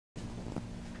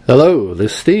Hello,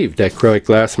 this is Steve, Dichroic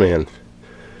Glassman.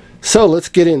 So let's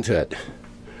get into it.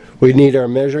 We need our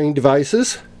measuring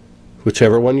devices,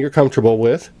 whichever one you're comfortable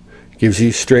with. Gives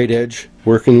you straight edge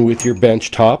working with your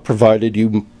bench top, provided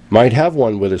you might have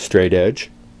one with a straight edge.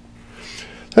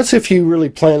 That's if you really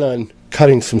plan on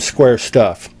cutting some square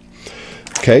stuff.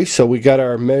 Okay, so we got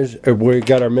our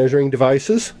measuring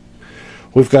devices.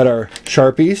 We've got our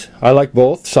Sharpies. I like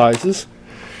both sizes.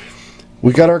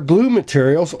 We got our glue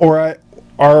materials, or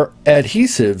our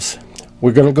adhesives.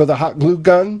 We're going to go the hot glue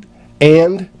gun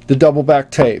and the double back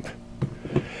tape.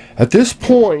 At this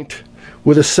point,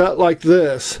 with a set like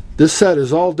this set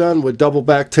is all done with double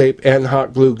back tape and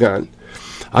hot glue gun.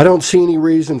 I don't see any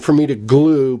reason for me to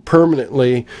glue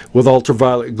permanently with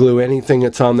ultraviolet glue anything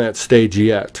that's on that stage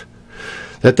yet.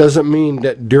 That doesn't mean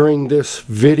that during this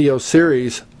video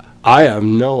series I have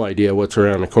no idea what's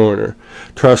around the corner.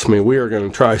 Trust me, we are going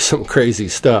to try some crazy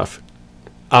stuff,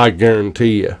 I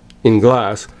guarantee you, in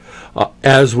glass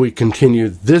as we continue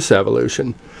this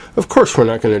evolution. Of course we're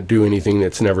not going to do anything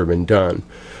that's never been done,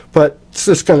 but it's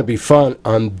just going to be fun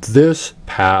on this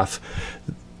path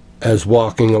as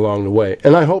walking along the way.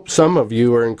 And I hope some of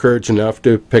you are encouraged enough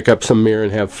to pick up some mirror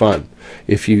and have fun,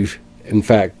 if you in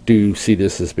fact do see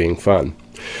this as being fun.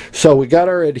 So we got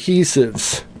our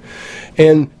adhesives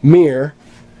and mirror,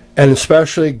 and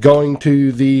especially going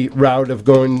to the route of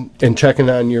going and checking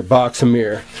on your box of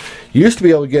mirror. You used to be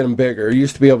able to get them bigger. You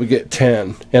used to be able to get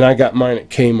 10, and I got mine at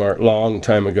Kmart a long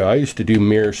time ago. I used to do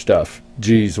mirror stuff,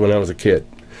 geez, when I was a kid.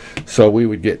 So we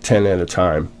would get 10 at a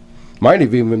time. Might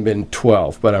have even been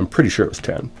 12, but I'm pretty sure it was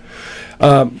 10.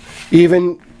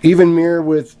 Even mirror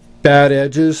with bad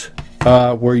edges,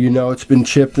 where you know it's been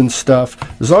chipped and stuff,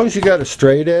 as long as you got a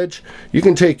straight edge, you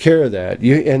can take care of that.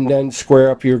 And then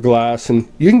square up your glass,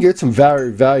 and you can get some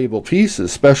very valuable pieces,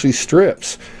 especially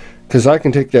strips, because I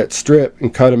can take that strip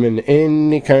and cut them in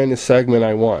any kind of segment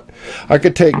I want. I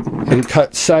could take and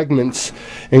cut segments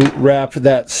and wrap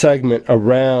that segment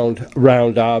around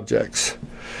round objects,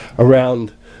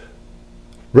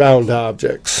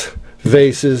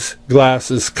 vases,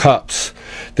 glasses, cups,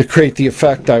 to create the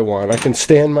effect I want. I can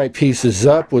stand my pieces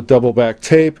up with double back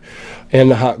tape and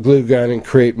the hot glue gun and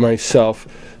create myself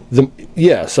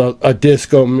a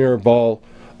disco mirror ball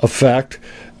effect.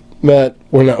 But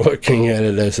we're not looking at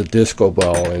it as a disco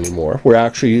ball anymore. We're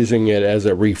actually using it as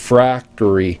a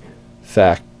refractory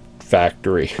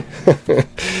factory.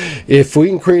 If we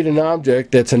can create an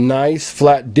object that's a nice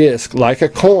flat disc like a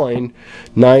coin,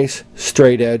 nice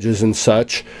straight edges and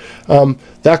such,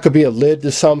 that could be a lid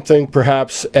to something.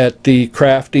 Perhaps at the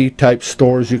crafty type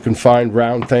stores you can find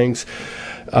round things.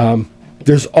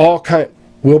 There's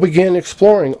we'll begin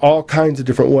exploring all kinds of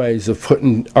different ways of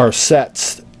putting our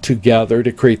sets together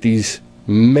to create these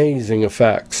amazing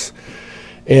effects,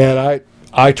 and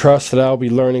I trust that I'll be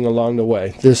learning along the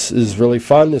way. This is really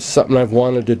fun. This is something I've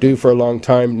wanted to do for a long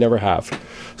time, never have.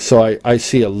 So I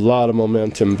see a lot of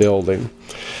momentum building.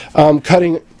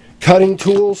 Cutting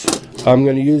tools, I'm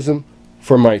going to use them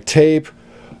for my tape.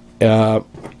 You're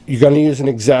going to use an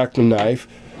X-Acto knife,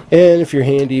 and if you're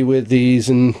handy with these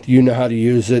and you know how to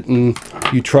use it and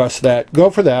you trust that,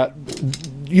 go for that.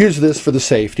 Use this for the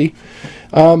safety.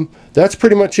 That's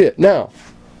pretty much it. Now,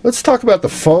 let's talk about the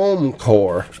foam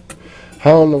core.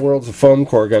 How in the world is the foam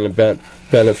core going to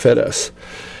benefit us?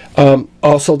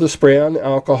 Also, the spray-on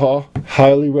alcohol,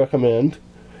 highly recommend,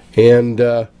 and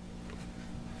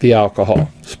the alcohol,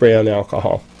 spray-on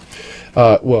alcohol.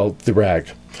 Well, the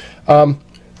rag.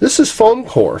 This is foam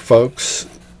core, folks.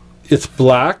 It's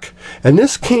black, and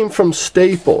this came from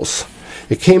Staples.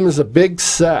 It came as a big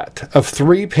set of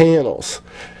 3 panels.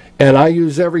 And I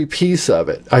use every piece of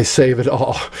it. I save it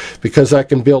all because I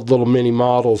can build little mini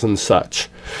models and such.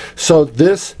 So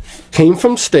this came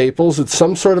from Staples. It's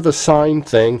some sort of a sign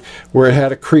thing where it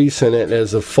had a crease in it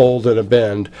as a fold and a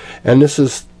bend. And this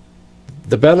is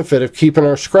the benefit of keeping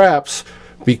our scraps,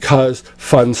 because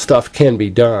fun stuff can be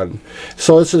done.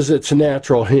 So this is its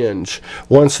natural hinge.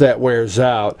 Once that wears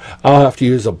out, I'll have to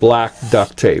use a black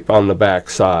duct tape on the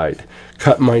back side.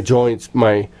 Cut my joints,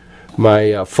 my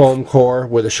foam core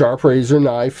with a sharp razor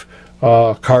knife,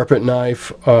 carpet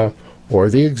knife, or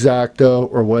the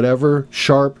X-Acto, or whatever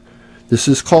sharp. This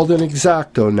is called an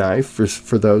X-Acto knife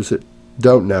for those that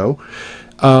don't know.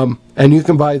 And you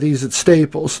can buy these at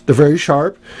Staples. They're very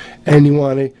sharp, and you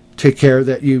want to take care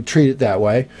that you treat it that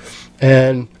way.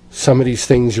 And some of these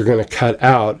things you're going to cut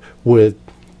out with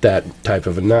that type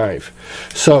of a knife.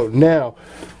 So now,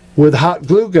 with hot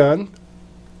glue gun,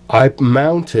 I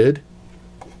mounted,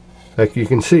 like you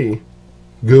can see,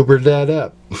 goobered that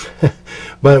up.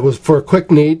 But it was for a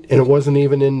quick need, and it wasn't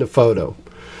even in the photo.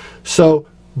 So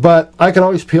But I can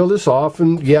always peel this off,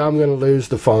 and yeah, I'm going to lose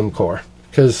the foam core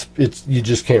because you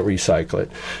just can't recycle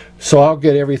it. So I'll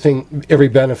get every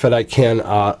benefit I can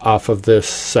off of this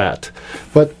set.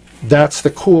 But that's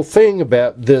the cool thing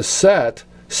about this set,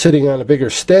 sitting on a bigger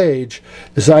stage,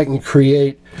 is I can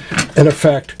create an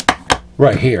effect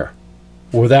right here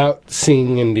without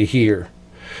seeing into here.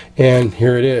 And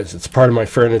here it is. It's part of my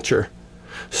furniture.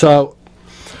 So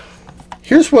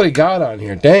here's what he got on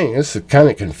here. Dang, this is kind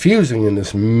of confusing in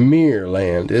this mirror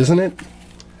land, isn't it?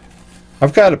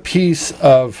 I've got a piece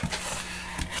of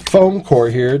foam core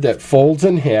here that folds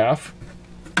in half,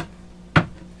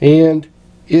 and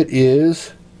it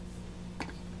is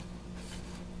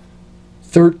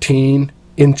 13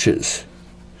 inches.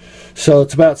 So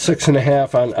it's about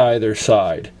 6.5 on either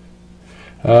side.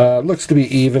 Looks to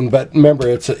be even, but remember,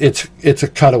 it's a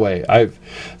cutaway.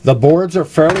 The boards are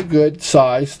fairly good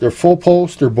size. They're full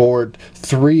poster board,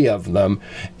 3 of them,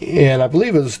 and I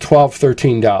believe it was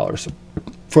 $12–13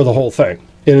 for the whole thing,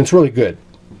 and it's really good.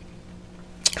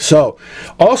 So,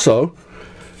 also,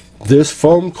 this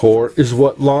foam core is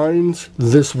what lines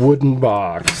this wooden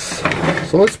box.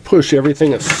 So let's push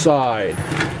everything aside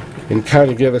and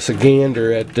kind of give us a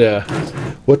gander at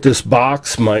what this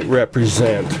box might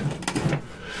represent.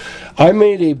 I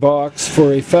made a box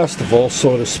for a festival,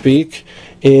 so to speak,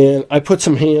 and I put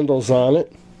some handles on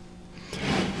it.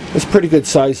 It's a pretty good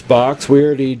sized box. We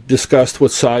already discussed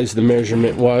what size the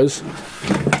measurement was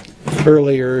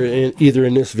earlier, either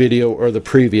in this video or the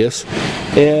previous.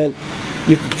 And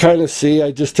you can kind of see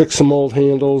I just took some old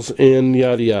handles and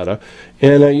yada yada.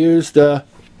 And I used a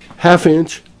 1/2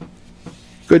 inch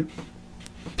good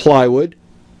plywood.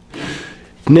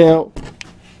 Now,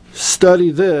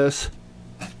 study this.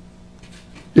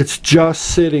 It's just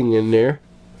sitting in there.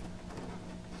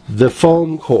 The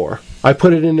foam core, I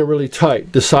put it in there really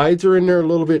tight. The sides are in there a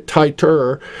little bit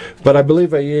tighter, but I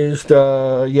believe I used,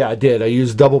 yeah, I did. I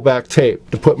used double back tape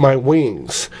to put my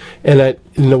wings. And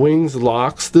the wings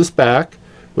locks this back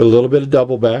with a little bit of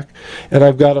double back. And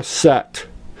I've got a set.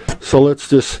 So let's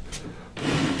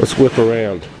whip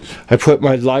around. I put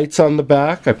my lights on the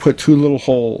back. I put 2 little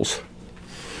holes.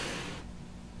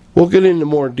 We'll get into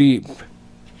more deep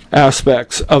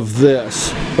aspects of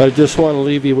this, but I just want to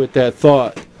leave you with that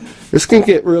thought. This can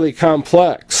get really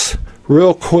complex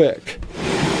real quick,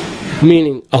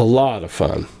 meaning a lot of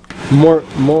fun,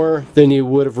 more than you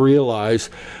would have realized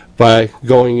by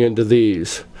going into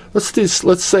these.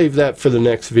 Let's save that for the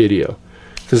next video,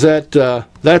 because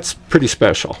that's pretty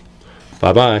special.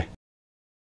 Bye bye.